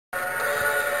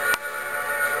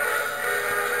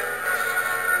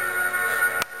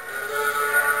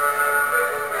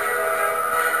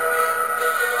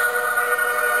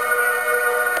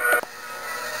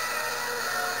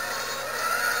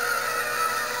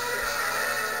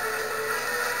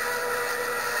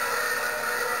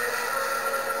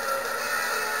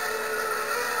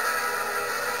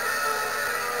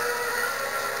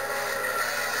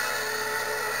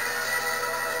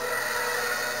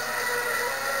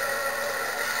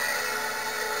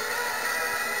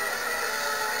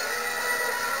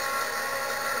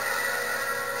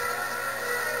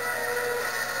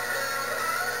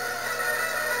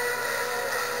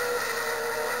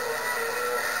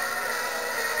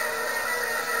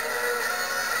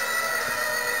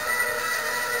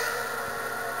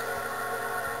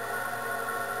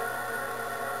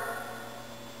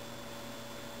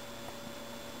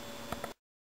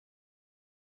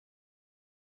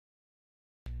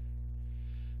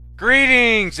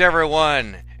Greetings,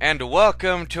 everyone, and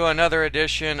welcome to another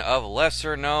edition of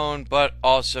Lesser Known But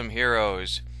Awesome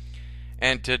Heroes.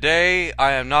 And today,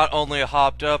 I am not only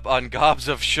hopped up on gobs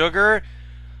of sugar,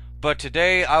 but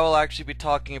today I will actually be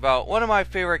talking about one of my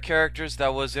favorite characters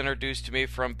that was introduced to me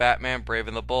from Batman Brave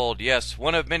and the Bold. Yes,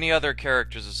 one of many other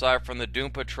characters aside from the Doom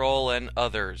Patrol and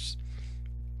others,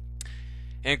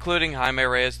 including Jaime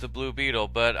Reyes the Blue Beetle,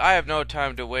 but I have no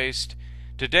time to waste.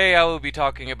 Today I will be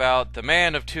talking about the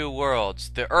Man of Two Worlds,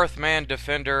 the Earthman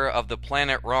defender of the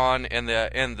planet Rann in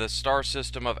the star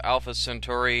system of Alpha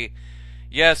Centauri.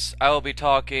 Yes, I will be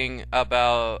talking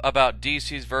about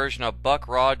DC's version of Buck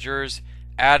Rogers,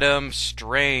 Adam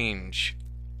Strange.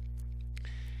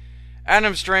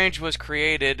 Adam Strange was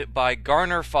created by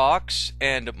Garner Fox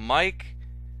and Mike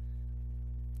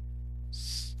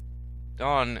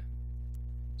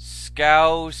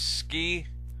Skowski.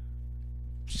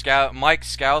 Mike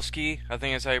Skowski, I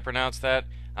think that's how you pronounce that.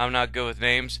 I'm not good with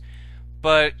names.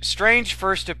 But Strange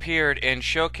first appeared in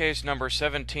Showcase number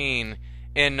 17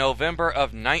 in November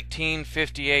of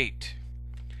 1958.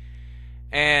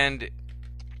 And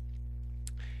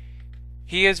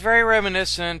he is very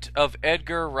reminiscent of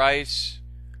Edgar Rice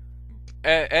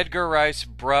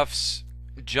Bruff's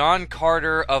John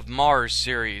Carter of Mars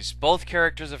series. Both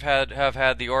characters have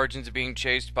had the origins of being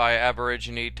chased by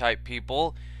Aborigine type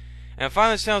people, and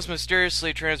find themselves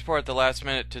mysteriously transported at the last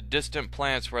minute to distant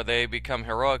planets where they become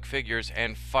heroic figures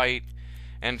and fight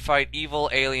evil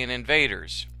alien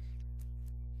invaders.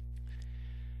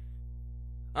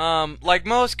 Like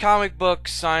most comic book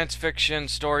science fiction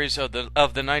stories of the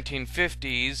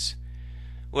 1950s,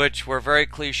 which were very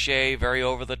cliche, very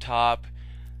over the top,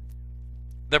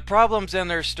 the problems in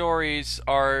their stories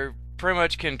are pretty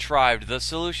much contrived. The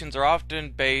solutions are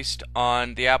often based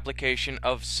on the application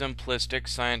of simplistic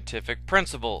scientific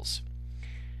principles.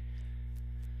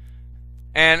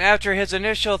 And after his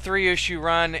initial 3-issue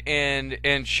run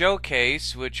in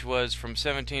Showcase, which was from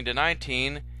 17 to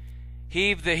 19,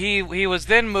 he was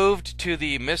then moved to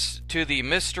the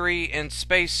Mystery in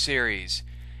Space series,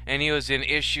 and he was in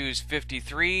issues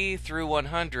 53 through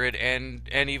 100 and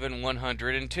even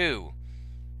 102.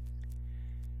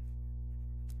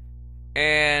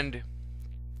 And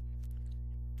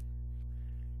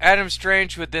Adam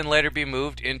Strange would then later be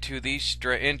moved into the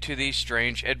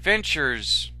Strange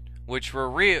Adventures, which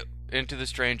were into the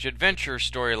Strange Adventure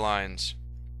storylines.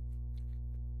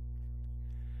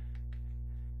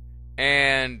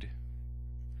 And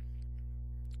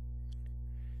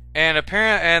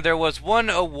there was one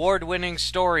award-winning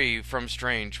story from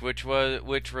Strange, which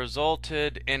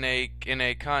resulted in a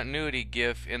continuity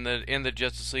gif in the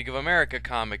Justice League of America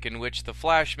comic, in which the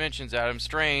Flash mentions Adam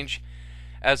Strange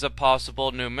as a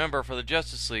possible new member for the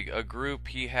Justice League, a group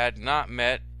he had not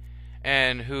met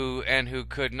and who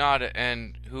could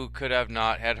have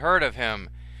not had heard of him,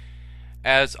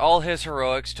 as all his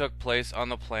heroics took place on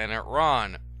the planet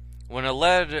Rann. When a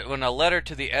letter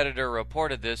to the editor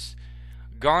reported this,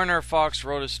 Garner Fox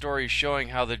wrote a story showing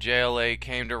how the JLA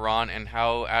came to Rann and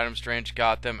how Adam Strange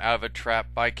got them out of a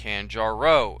trap by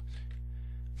Kanjar-Ro,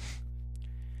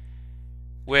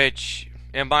 which,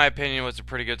 in my opinion, was a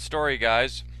pretty good story,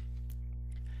 guys.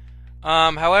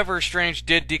 However, Strange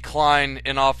did decline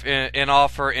an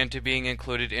offer into being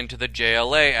included into the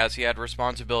JLA, as he had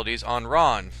responsibilities on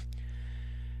Rann.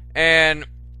 And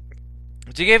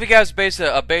to give you guys a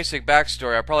basic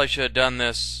backstory, I probably should have done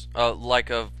this like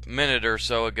a minute or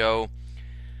so ago,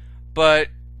 but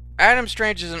Adam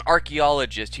Strange is an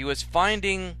archaeologist. He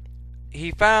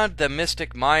found the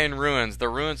mystic Mayan ruins, the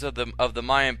ruins of the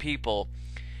Mayan people.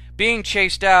 Being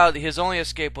chased out, his only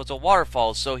escape was a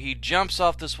waterfall, so he jumps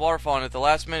off this waterfall and at the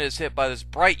last minute is hit by this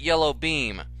bright yellow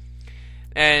beam.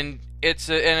 And it's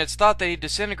thought that he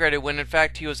disintegrated when in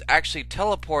fact he was actually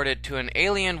teleported to an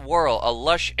alien world, a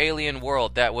lush alien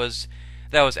world that was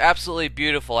absolutely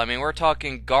beautiful. I mean, we're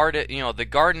talking the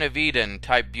Garden of Eden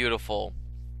type beautiful.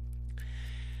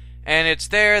 And it's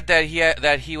there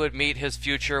that he would meet his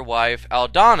future wife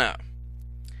Aldana,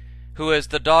 who is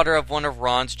the daughter of one of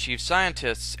Rann's chief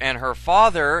scientists, and her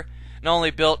father not only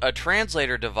built a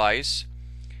translator device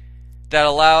that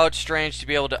allowed Strange to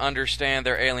be able to understand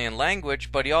their alien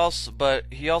language, but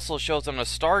he also shows them a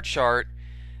star chart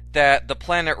that the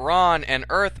planet Rann and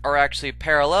Earth are actually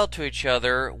parallel to each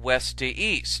other, west to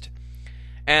east,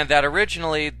 and that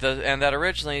originally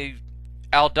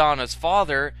Aldana's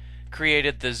father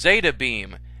created the Zeta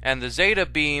Beam, and the Zeta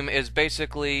Beam is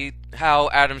basically how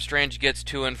Adam Strange gets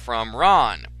to and from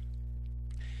Rann.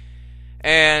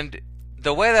 And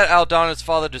the way that Aldana's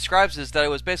father describes it is that it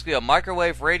was basically a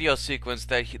microwave radio sequence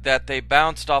that they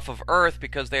bounced off of Earth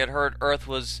because they had heard Earth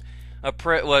was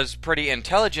was pretty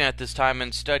intelligent at this time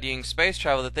in studying space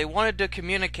travel, that they wanted to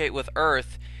communicate with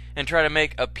Earth and try to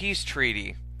make a peace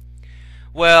treaty.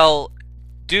 Well,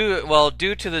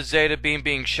 due to the Zeta beam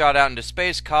being shot out into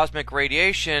space, cosmic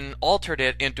radiation altered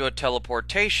it into a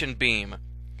teleportation beam.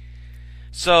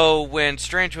 So when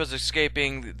Strange was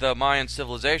escaping the Mayan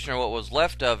civilization, or what was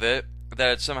left of it, that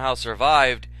had somehow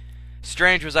survived,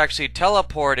 Strange was actually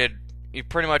teleported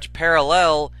pretty much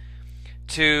parallel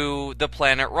to the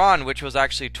planet Rann, which was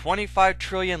actually 25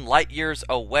 trillion light years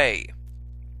away.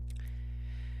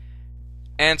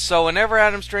 And so whenever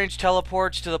Adam Strange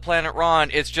teleports to the planet Rann,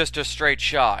 it's just a straight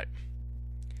shot.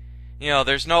 You know,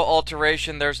 there's no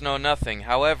alteration, there's no nothing.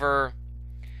 However,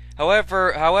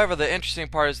 the interesting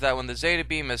part is that when the Zeta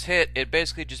beam is hit, it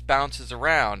basically just bounces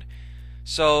around.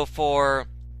 So for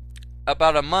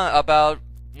about a month, about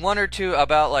one or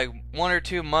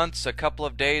two months, a couple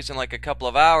of days, and like a couple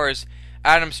of hours,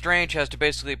 Adam Strange has to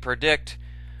basically predict,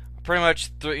 pretty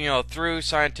much through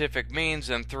scientific means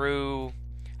and through,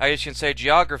 I guess you can say,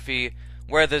 geography,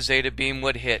 where the Zeta beam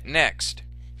would hit next.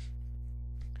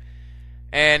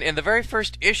 And in the very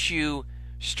first issue,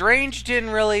 Strange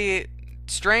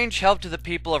helped the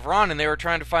people of Rann, and they were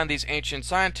trying to find these ancient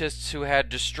scientists who had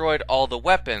destroyed all the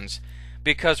weapons,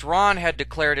 because Rann had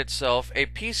declared itself a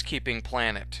peacekeeping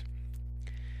planet.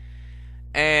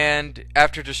 And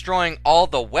after destroying all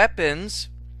the weapons,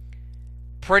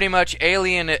 pretty much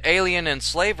alien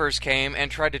enslavers came and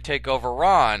tried to take over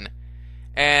Rann.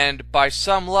 And by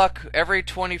some luck, every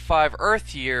 25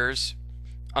 Earth years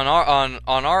on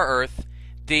our Earth,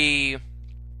 the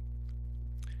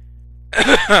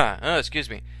excuse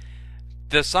me,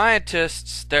 the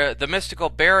scientists, the mystical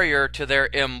barrier to their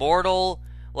immortal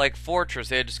fortress,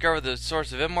 they had discovered the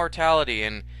source of immortality,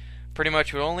 and pretty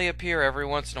much would only appear every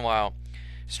once in a while.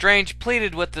 Strange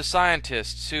pleaded with the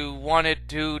scientists who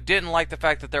didn't like the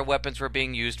fact that their weapons were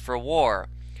being used for war.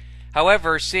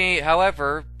 However,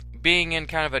 being in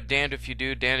kind of a damned if you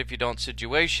do, damned if you don't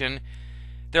situation,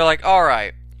 they're like,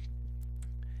 alright.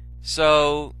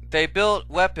 So they built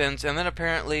weapons, and then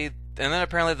apparently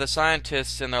the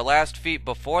scientists in their last feat,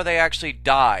 before they actually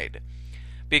died,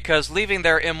 because leaving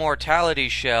their immortality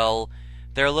shell,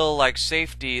 their little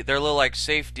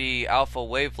safety alpha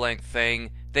wavelength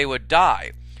thing, they would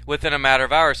die within a matter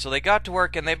of hours. So they got to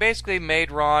work and they basically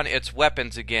made Rann its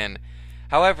weapons again.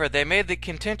 However, they made the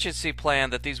contingency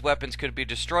plan that these weapons could be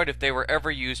destroyed if they were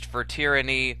ever used for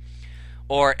tyranny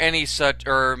or any such,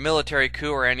 or military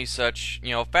coup or any such,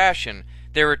 fashion.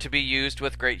 They were to be used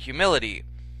with great humility.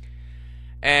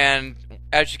 And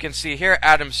as you can see here,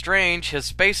 Adam Strange, his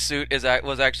spacesuit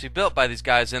was actually built by these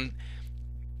guys, and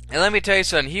let me tell you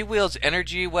something. He wields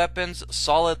energy weapons,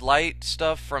 solid light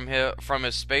stuff from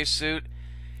his spacesuit.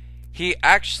 He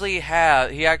has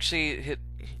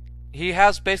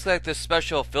basically this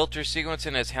special filter sequence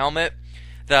in his helmet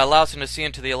that allows him to see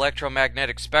into the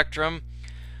electromagnetic spectrum.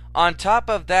 On top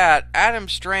of that, Adam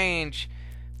Strange,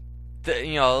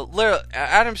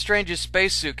 Adam Strange's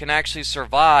spacesuit can actually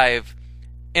survive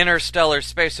interstellar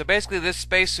space. So basically, this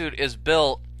spacesuit is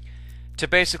built to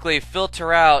basically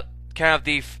filter out kind of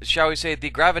the, shall we say, the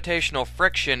gravitational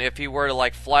friction if he were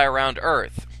to fly around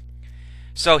Earth.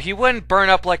 So he wouldn't burn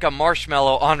up like a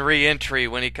marshmallow on re-entry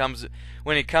when he comes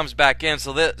back in.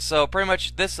 So pretty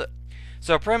much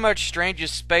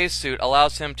Strange's spacesuit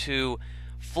allows him to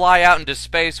fly out into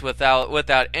space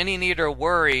without any need or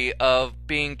worry of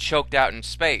being choked out in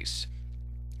space.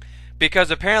 Because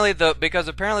apparently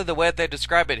the way that they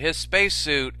describe it, his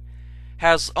spacesuit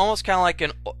has almost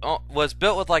kind of was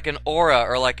built with an aura,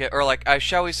 or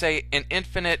shall we say, an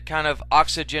infinite kind of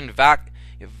oxygen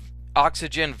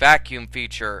vacuum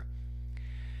feature.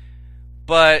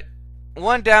 But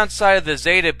one downside of the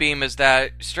Zeta beam is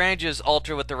that Strange is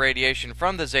altered with the radiation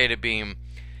from the Zeta beam,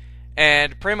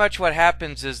 and pretty much what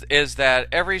happens is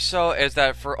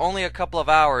that for only a couple of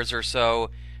hours or so,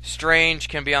 Strange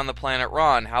can be on the planet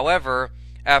Rann. However,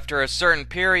 after a certain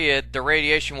period, the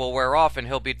radiation will wear off and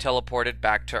he'll be teleported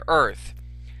back to Earth,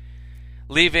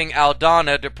 leaving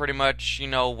Aldana to pretty much,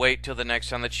 wait till the next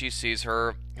time that she sees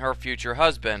her future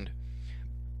husband.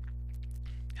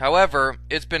 However,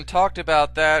 it's been talked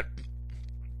about that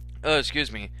it's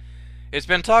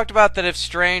been talked about that if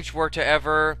Strange were to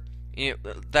ever,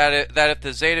 that if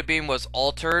the Zeta beam was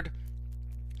altered,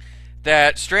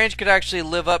 that Strange could actually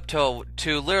live up to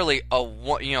literally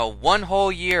one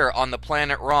whole year on the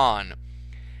planet Rann,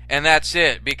 and that's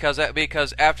it. Because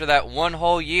after that one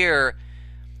whole year,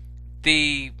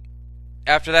 the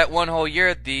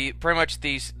pretty much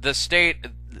the state.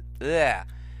 Bleh,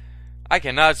 I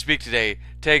cannot speak today.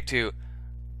 Take two.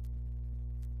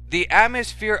 the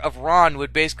atmosphere of Rann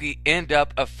would basically end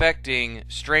up affecting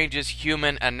Strange's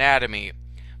human anatomy,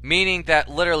 meaning that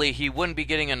literally he wouldn't be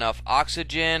getting enough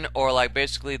oxygen, or like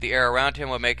basically the air around him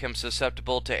would make him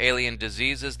susceptible to alien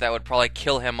diseases that would probably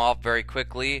kill him off very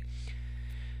quickly.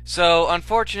 So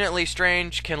unfortunately,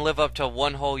 Strange can live up to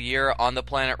 1 whole year on the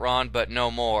planet Rann, but no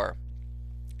more.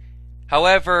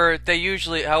 However, they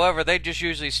just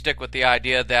usually stick with the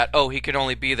idea that, oh, he could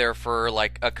only be there for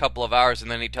like a couple of hours and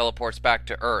then he teleports back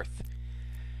to Earth.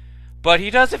 But he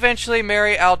does eventually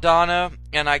marry Aldana,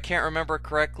 and I can't remember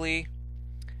correctly,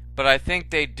 but I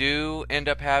think they do end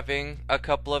up having a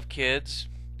couple of kids.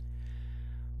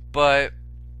 But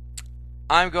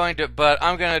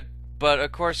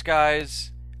of course,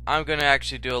 guys, I'm gonna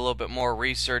actually do a little bit more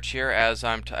research here as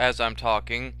I'm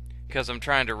talking, because I'm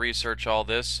trying to research all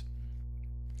this.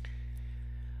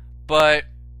 But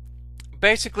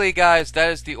basically, guys,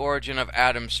 that is the origin of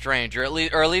Adam Strange, or at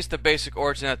least the basic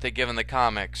origin that they give in the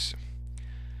comics.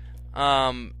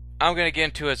 I'm gonna get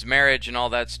into his marriage and all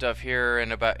that stuff here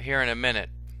in a minute.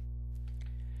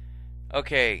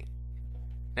 Okay,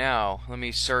 now let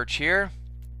me search here.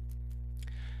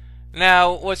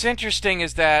 Now, what's interesting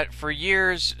is that for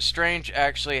years, Strange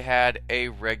actually had a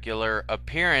regular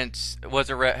appearance,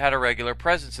 had a regular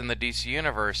presence in the DC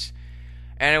universe.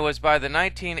 And it was by the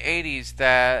 1980s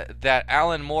that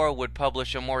Alan Moore would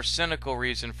publish a more cynical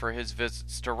reason for his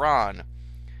visits to Rann.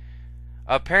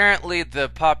 Apparently, the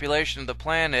population of the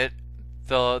planet,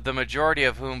 the majority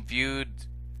of whom viewed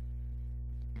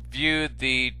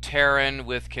the Terran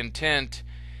with contempt,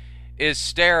 is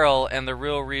sterile, and the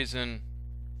real reason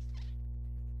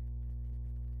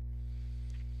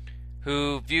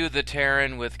who view the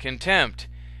Terran with contempt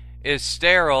is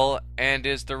sterile, and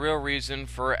is the real reason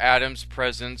for Adam's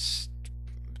presence,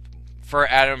 for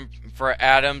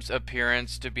Adam's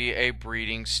appearance to be a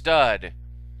breeding stud.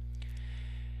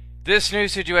 This new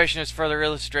situation is further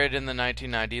illustrated in the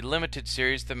 1990 limited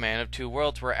series The Man of Two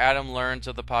Worlds, where Adam learns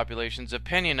of the population's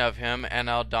opinion of him, and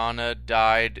Aldana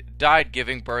died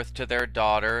giving birth to their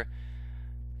daughter,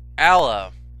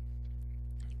 Alla.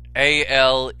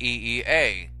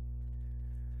 A-L-E-E-A.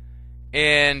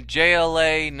 In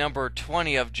JLA number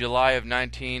 20 of July of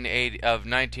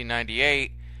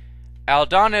 1998,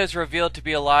 Aldana is revealed to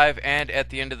be alive and at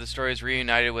the end of the story is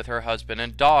reunited with her husband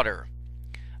and daughter,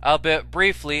 albeit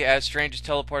briefly, as Strange is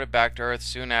teleported back to Earth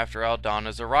soon after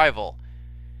Aldana's arrival.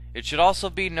 It should also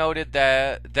be noted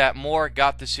that Moore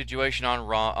got the situation on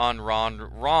Rann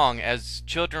wrong, as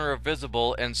children were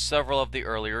visible in several of the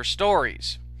earlier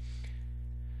stories.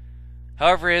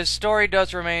 However, his story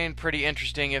does remain pretty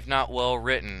interesting, if not well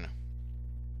written.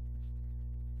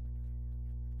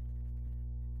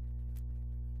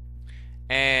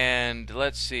 And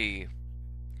let's see.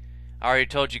 I already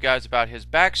told you guys about his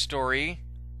backstory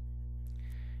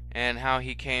and how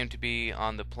he came to be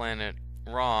on the planet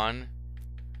Rann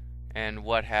and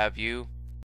what have you.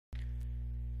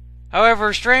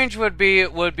 However, Strange would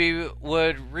reappear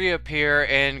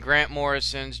in Grant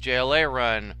Morrison's JLA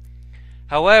run.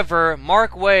 However, when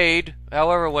Mark Waid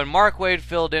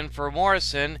filled in for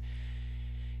Morrison,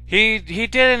 he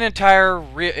did an entire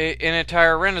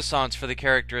renaissance for the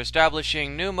character,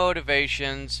 establishing new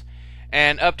motivations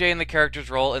and updating the character's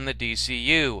role in the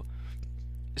DCU.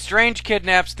 Strange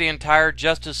kidnaps the entire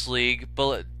Justice League,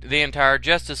 and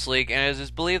it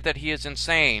is believed that he is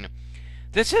insane.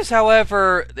 It's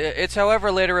however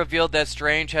later revealed that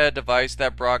Strange had a device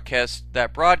that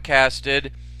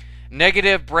broadcasted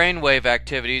negative brainwave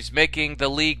activities, making the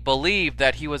League believe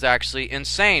that he was actually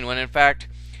insane, when in fact,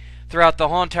 throughout the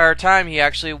whole entire time, he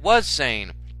actually was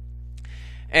sane.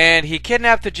 And he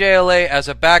kidnapped the JLA as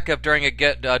a backup during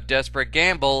a desperate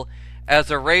gamble,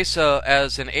 as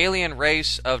an alien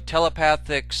race of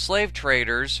telepathic slave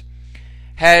traders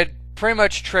had pretty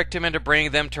much tricked him into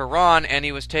bringing them to Rann, and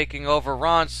he was taking over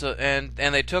Rann, and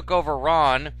they took over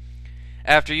Rann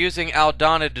after using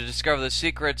Aldana to discover the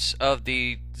secrets of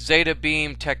the Zeta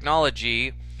Beam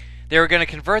technology. They were going to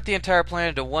convert the entire planet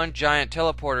into one giant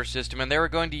teleporter system, and they were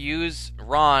going to use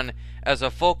Rann as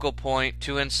a focal point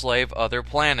to enslave other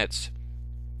planets.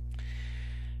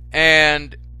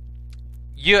 And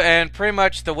pretty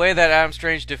much the way that Adam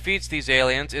Strange defeats these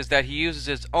aliens is that he uses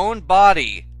his own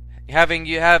body, having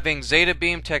Zeta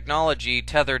Beam technology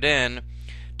tethered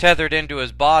into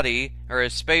his body, or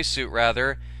his spacesuit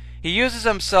rather. He uses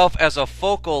himself as a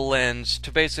focal lens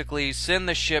to basically send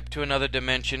the ship to another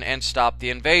dimension and stop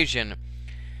the invasion.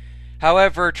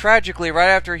 However, tragically, right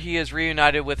after he is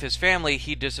reunited with his family,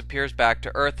 he disappears back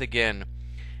to Earth again.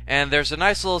 And there's a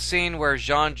nice little scene where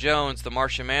J'onn J'onzz, the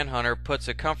Martian Manhunter, puts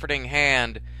a comforting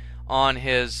hand on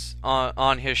his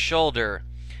shoulder.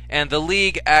 and the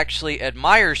League actually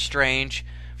admires Strange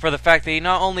for the fact that he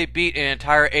not only beat an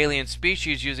entire alien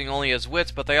species using only his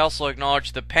wits, but they also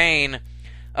acknowledge the pain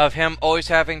of him always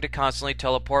having to constantly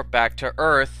teleport back to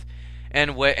Earth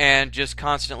and just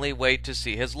constantly wait to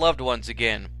see his loved ones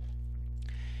again.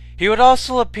 He would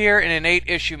also appear in an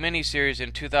 8-issue miniseries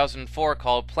in 2004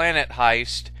 called Planet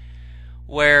Heist,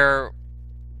 where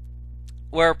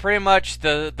pretty much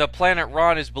the planet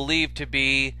Rann is believed to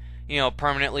be,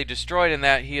 permanently destroyed and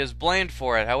that he is blamed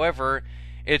for it. However,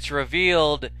 it's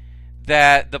revealed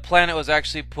that the planet was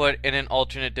actually put in an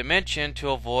alternate dimension to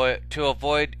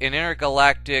avoid an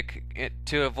intergalactic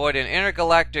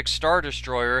star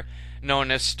destroyer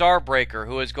known as Starbreaker,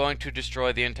 who is going to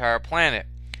destroy the entire planet.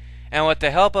 And with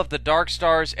the help of the Dark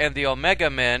Stars and the Omega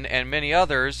Men and many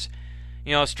others,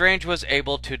 Strange was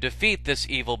able to defeat this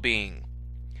evil being.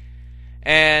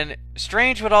 And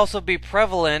Strange would also be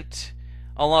prevalent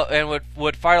and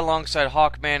would fight alongside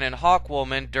Hawkman and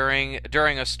Hawkwoman during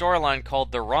a storyline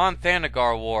called the Rann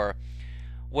Thanagar War,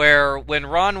 where when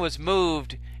Rann was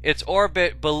moved, its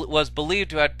orbit was believed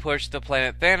to have pushed the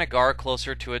planet Thanagar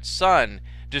closer to its sun,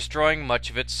 destroying much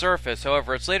of its surface.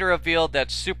 However, it's later revealed that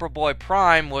Superboy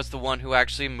Prime was the one who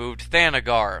actually moved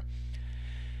Thanagar.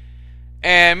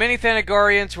 And many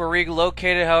Thanagarians were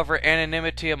relocated. However,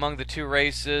 anonymity among the two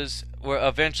races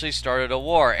eventually started a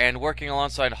war, and working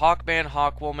alongside Hawkman,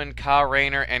 Hawkwoman, Kyle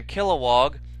Rayner, and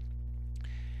Kilowog,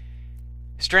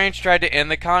 Strange tried to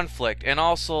end the conflict, and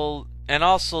also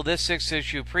this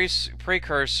 6-issue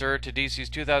precursor to DC's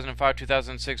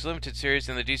 2005-2006 limited series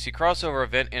and the DC crossover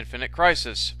event Infinite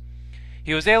Crisis.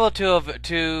 He was able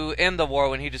to end the war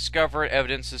when he discovered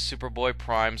evidence of Superboy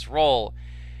Prime's role,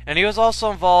 and he was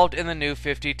also involved in the New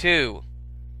 52.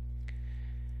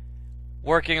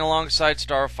 Working alongside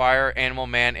Starfire, Animal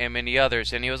Man, and many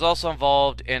others. And he was also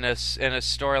involved in a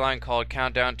storyline called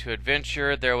Countdown to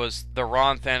Adventure. There was the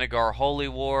Rann Thanagar Holy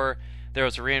War. There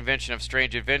was a reinvention of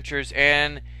Strange Adventures,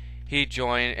 and he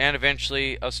joined, and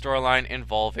eventually a storyline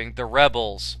involving the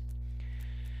Rebels.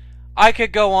 I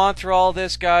could go on through all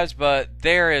this, guys, but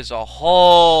there is a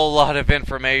whole lot of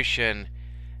information,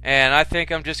 and I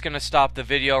think I'm just going to stop the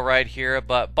video right here.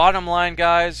 But bottom line,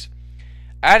 guys,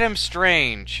 Adam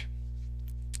Strange,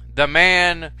 the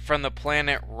man from the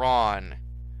planet Rann.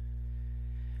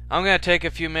 I'm going to take a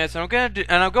few minutes, and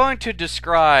I'm going to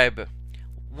describe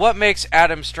what makes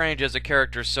Adam Strange as a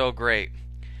character so great.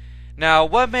 Now,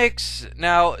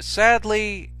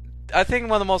 sadly, I think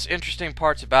one of the most interesting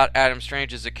parts about Adam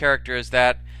Strange as a character is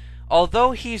that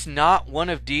although he's not one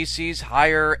of DC's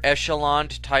higher echelon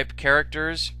type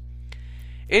characters,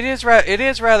 it is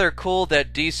rather cool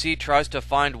that DC tries to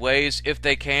find ways, if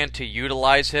they can, to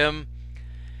utilize him.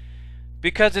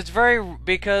 Because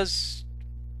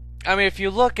I mean, if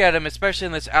you look at him, especially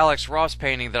in this Alex Ross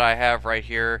painting that I have right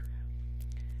here,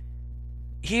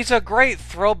 he's a great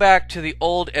throwback to the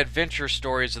old adventure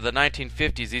stories of the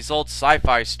 1950s, these old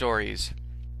sci-fi stories.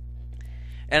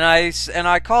 And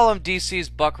I call him DC's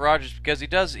Buck Rogers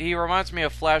because he reminds me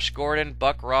of Flash Gordon,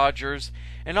 Buck Rogers,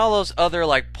 and all those other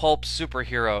like pulp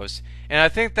superheroes. And I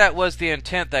think that was the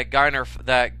intent that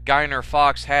Guy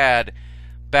Fawkes had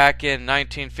back in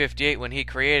 1958 when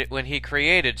he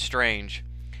created Strange.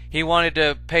 He wanted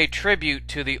to pay tribute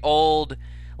to the old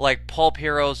like pulp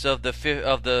heroes of the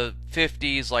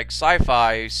 50s, like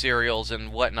sci-fi serials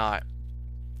and whatnot.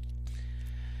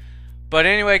 But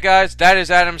anyway, guys, that is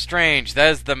Adam Strange.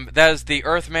 That is the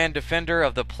Earthman defender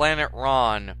of the planet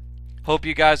Rann. Hope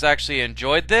you guys actually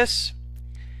enjoyed this.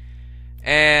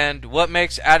 And what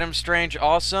makes Adam Strange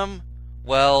awesome?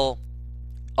 Well,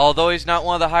 although he's not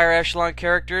one of the higher echelon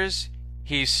characters,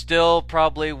 he's still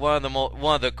probably one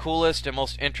of the coolest and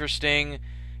most interesting,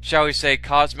 shall we say,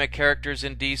 cosmic characters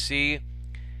in DC.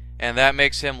 And that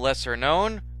makes him lesser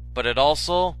known, but it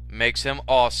also makes him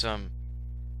awesome.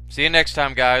 See you next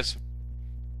time, guys.